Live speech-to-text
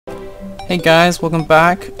Hey guys, welcome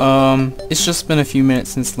back. It's just been a few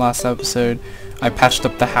minutes since the last episode. I patched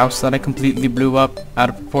up the house that I completely blew up out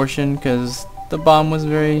of proportion because the bomb was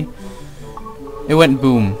it went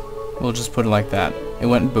boom. We'll just put it like that. It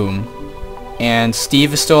went boom. And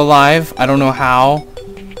Steve is still alive. I don't know how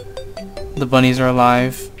the bunnies are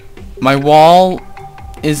alive. My wall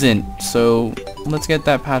isn't, so let's get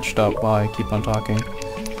that patched up while I keep on talking.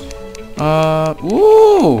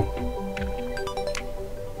 Ooh!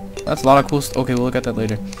 That's a lot of cool stuff. Okay, we'll look at that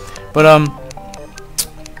later. But,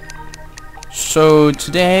 so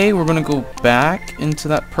today we're gonna go back into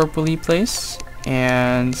that purpley place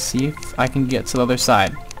and see if I can get to the other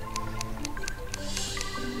side.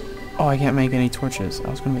 Oh, I can't make any torches. I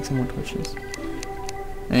was gonna make some more torches.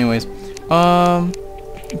 Anyways,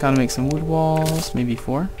 gotta make some wood walls. Maybe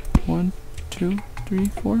 4. 1, 2, 3,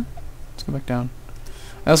 4. Let's go back down.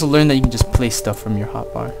 I also learned that you can just place stuff from your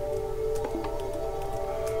hotbar.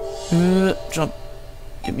 Jump.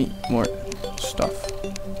 Give me more stuff.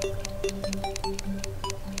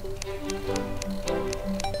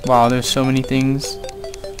 Wow, there's so many things.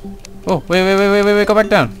 Oh, wait, go back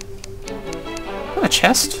down. Is that a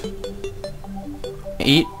chest?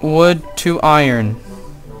 8 wood, 2 iron.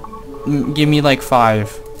 Give me like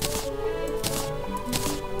 5.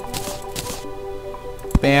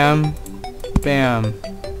 Bam. Bam.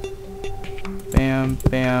 Bam,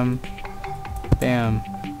 bam, bam.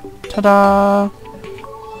 Ta-da!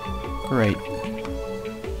 Great.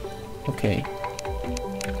 Okay.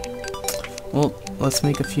 Well, let's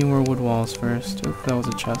make a few more wood walls first. Oop, that was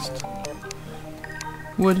a chest.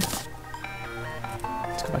 Wood.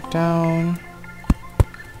 Let's go back down.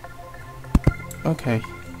 Okay.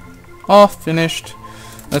 All finished.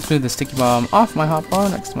 Let's move the sticky bomb off my hotbar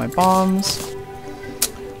next to my bombs.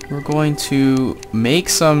 We're going to make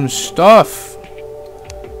some stuff.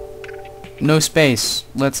 No space.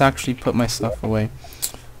 Let's actually put my stuff away.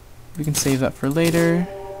 We can save that for later.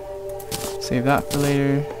 Save that for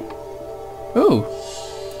later. Ooh!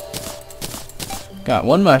 Got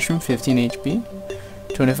 1 mushroom, 15 HP.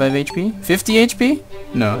 25 HP. 50 HP?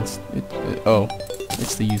 No,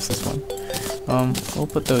 it's the useless one. We'll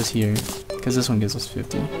put those here, because this one gives us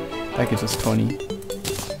 50. That gives us 20.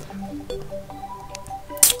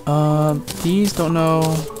 These don't know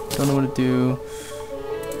what to do.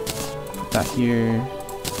 Put that here.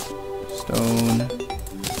 Stone.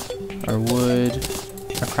 Our wood.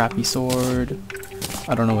 A crappy sword.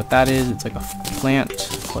 I don't know what that is. It's like a plant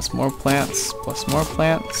plus more plants plus more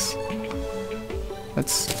plants.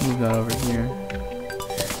 Let's move that over here.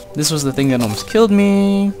 This was the thing that almost killed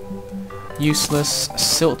me. Useless.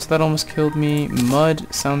 Silt that almost killed me. Mud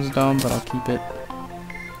sounds dumb, but I'll keep it.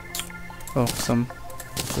 Oh,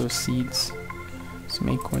 those seeds. Some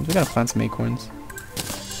acorns. We gotta plant some acorns.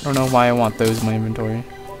 I don't know why I want those in my inventory.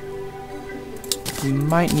 We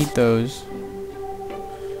might need those.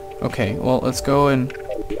 Okay, well, let's go and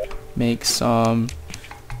make some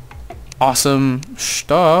awesome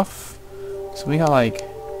stuff. So we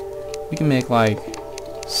can make like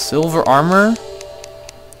silver armor.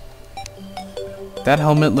 That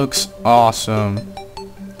helmet looks awesome.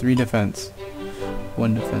 3 defense.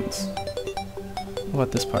 1 defense. What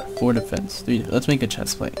about this part? 4 defense. 3 defense. Let's make a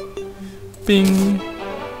chest plate. Bing!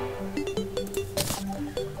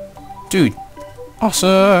 Dude!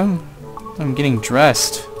 Awesome! I'm getting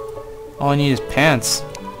dressed. All I need is pants.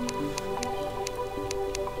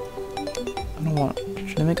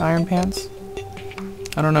 Should I make iron pants?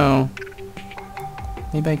 I don't know.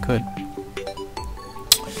 Maybe I could.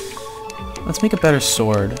 Let's make a better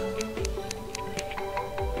sword.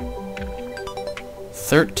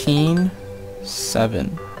 13,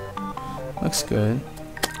 7. Looks good.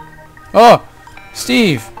 Oh!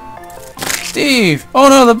 Steve! Steve! Oh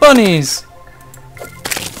no, the bunnies!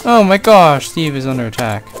 Oh my gosh, Steve is under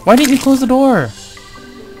attack. Why didn't you close the door?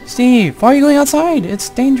 Steve, why are you going outside? It's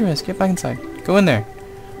dangerous. Get back inside. Go in there.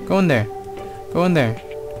 Go in there. Go in there.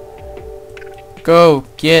 Go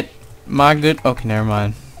get my good... Okay, never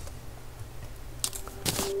mind.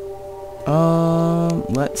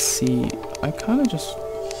 Let's see. I kind of just...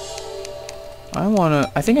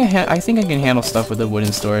 I think I can handle stuff with a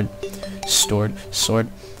wooden sword.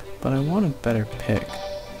 But I want a better pick.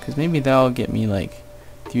 Because maybe that'll get me, like,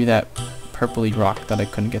 through that purpley rock that I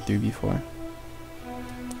couldn't get through before.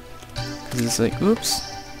 Because it's like, oops.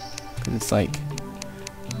 Because it's like,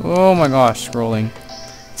 oh my gosh, scrolling.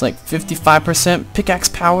 It's like 55% pickaxe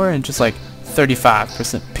power and just like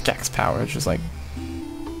 35% pickaxe power. It's just like,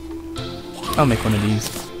 I'll make one of these.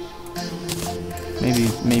 Maybe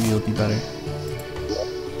it'll be better.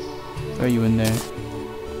 Throw you in there.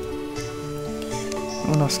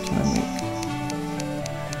 What else can I make?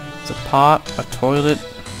 There's a pot, a toilet,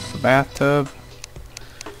 a bathtub.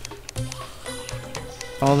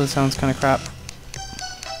 All this sounds kind of crap.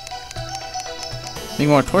 Need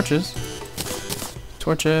more torches.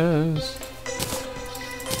 Torches.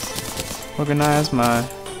 Organize my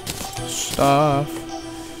stuff.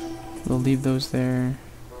 We'll leave those there.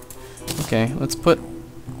 Okay, let's put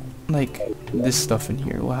like this stuff in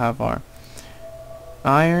here. We'll have our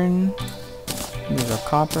iron. There's our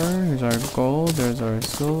copper. There's our gold. There's our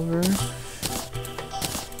silver.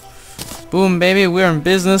 Boom, baby. We're in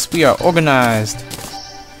business. We are organized.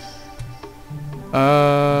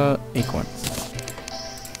 Acorns.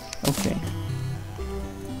 Okay.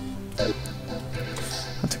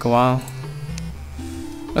 That took a while.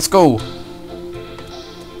 Let's go.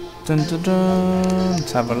 Dun dun dun.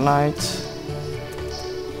 Let's have a light.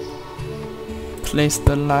 Place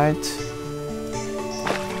the light.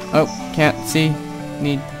 Oh, can't see.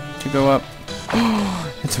 Need to go up.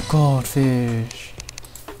 It's a goldfish.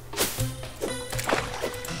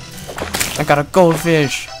 I got a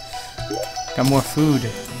goldfish. Got more food.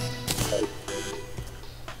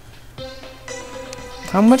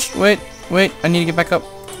 How much? Wait. I need to get back up.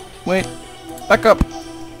 Wait. Back up.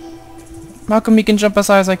 How come you can jump as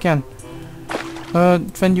high as I can?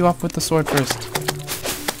 Fend you off with the sword first.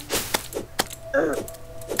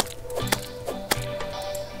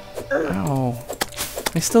 Ow.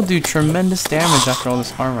 I still do tremendous damage after all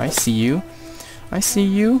this armor. I see you. I see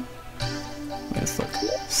you. Let's look.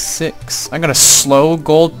 6. I got a slow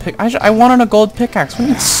gold pick. I wanted a gold pickaxe. What do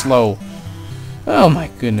you mean slow? Oh my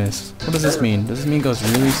goodness. What does this mean? Does this mean it goes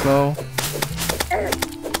really slow?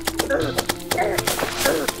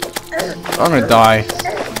 I'm gonna die.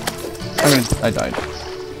 I died.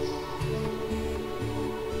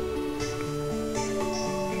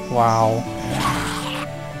 Wow.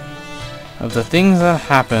 Of the things that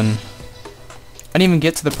happen. I didn't even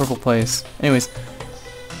get to the purple place. Anyways.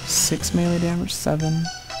 6 melee damage, 7.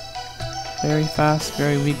 Very fast,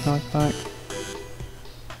 very weak knockback.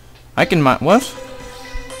 I can mine. What?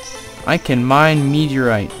 I can mine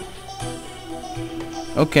meteorite.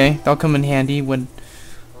 Okay, that'll come in handy when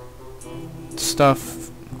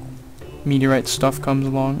meteorite stuff comes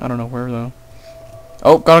along. I don't know where though.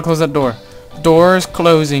 Oh, gotta close that door. Door's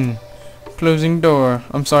closing. Closing door.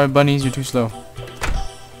 I'm sorry, bunnies, you're too slow.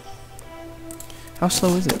 How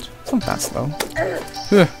slow is it? It's not that slow.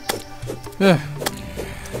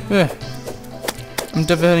 I'm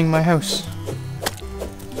defending my house.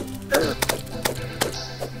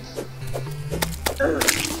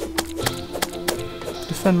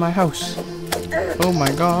 Defend my house. Oh my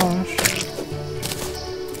gosh.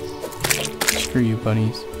 Screw you,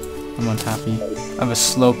 bunnies. I'm unhappy. I have a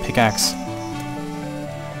slow pickaxe.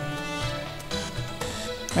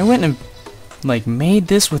 I went and like made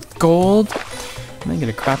this with gold and I get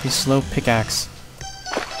a crappy slow pickaxe.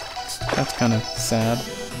 That's kind of sad.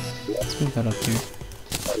 Let's move that up here.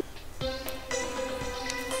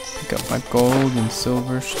 Pick up my gold and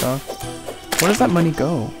silver stuff. Where does that money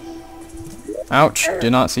go? Ouch!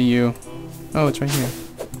 Did not see you. Oh, it's right here.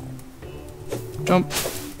 Jump.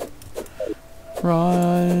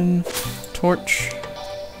 Run. Torch.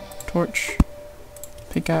 Torch.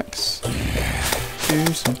 Pickaxe. Do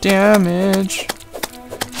some damage.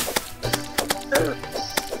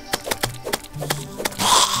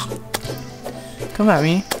 Come at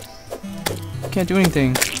me. Can't do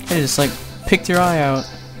anything. I just like picked your eye out.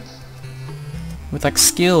 With like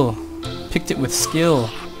skill. Picked it with skill.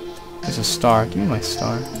 There's a star. Give me my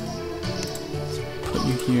star. Let's put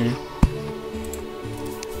you here.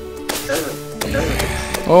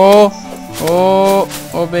 Oh! Oh!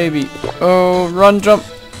 Oh baby. Oh, run, jump!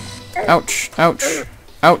 Ouch! Ouch!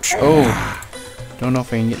 Ouch! Oh! Don't know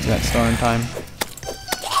if I can get to that star in time.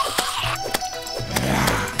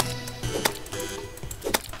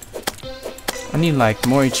 I need like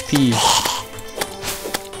more HP.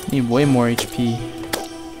 I need way more HP.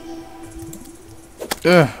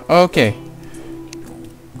 Ugh, okay.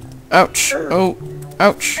 Ouch. Oh,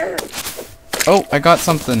 ouch. Oh, I got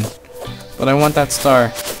something. But I want that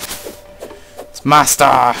star. It's my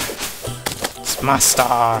star. It's my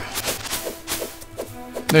star.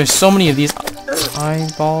 There's so many of these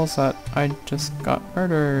eyeballs that I just got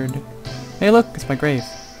murdered. Hey look, it's my grave.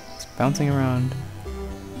 It's bouncing around.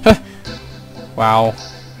 Wow.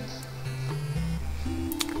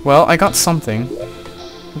 Well, I got something.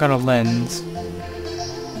 I got a lens.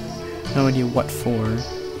 No idea what for.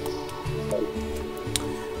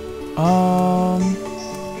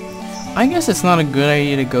 I guess it's not a good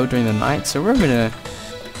idea to go during the night, so we're gonna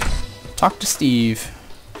talk to Steve.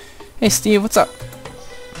 Hey Steve, what's up?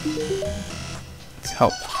 Let's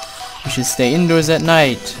help. You should stay indoors at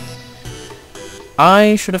night.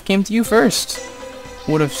 I should have came to you first.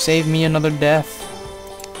 Would have saved me another death.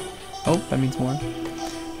 Oh, that means more.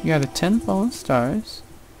 You got the 10 fallen stars.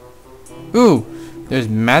 Ooh, there's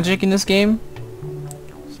magic in this game.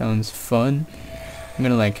 Sounds fun. I'm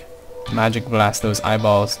gonna like magic blast those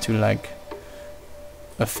eyeballs to like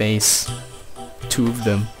a face. 2 of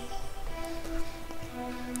them.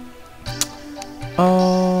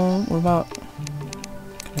 What about...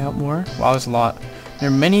 Can I help more? Wow, there's a lot. There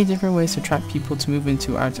are many different ways to attract people to move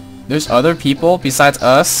into our... There's other people besides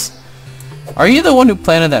us? Are you the one who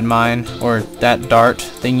planted that mine? Or that dart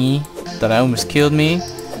thingy that almost killed me?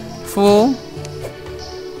 Fool.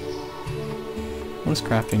 What does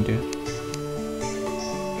crafting do?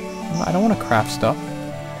 I don't want to craft stuff.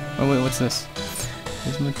 Oh wait, what's this?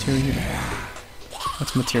 There's material.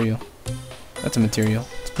 What's material? That's a material.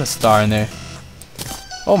 Let's put a star in there.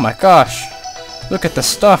 Oh my gosh! Look at the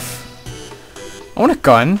stuff! I want a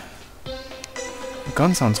gun! A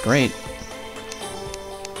gun sounds great.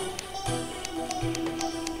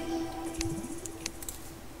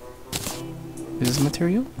 Is this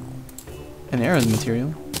material? An arrow is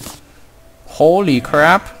material. Holy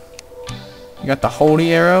crap! You got the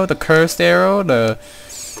holy arrow, the cursed arrow, the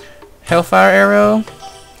hellfire arrow,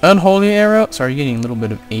 unholy arrow. Sorry, you're getting a little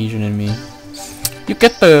bit of Asian in me. You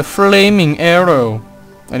get the flaming arrow.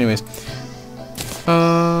 Anyways.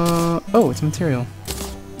 Oh, it's material.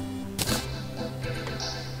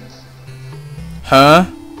 Huh?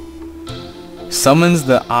 Summons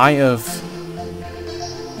the Eye of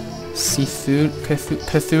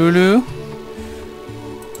Cthulhu?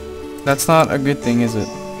 That's not a good thing, is it?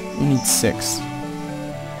 You need 6.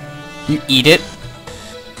 You eat it?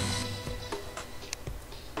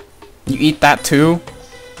 You eat that too?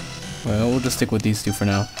 Well, we'll just stick with these 2 for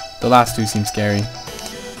now. The last 2 seem scary.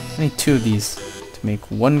 I need 2 of these to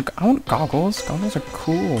make 1. I want goggles. Goggles are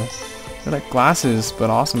cool. They're like glasses, but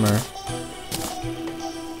awesomer.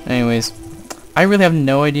 Anyways, I really have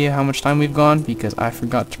no idea how much time we've gone because I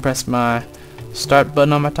forgot to press my start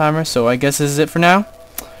button on my timer. So I guess this is it for now.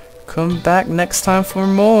 Come back next time for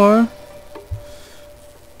more.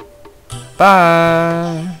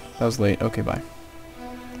 Bye. That was late. Okay, bye.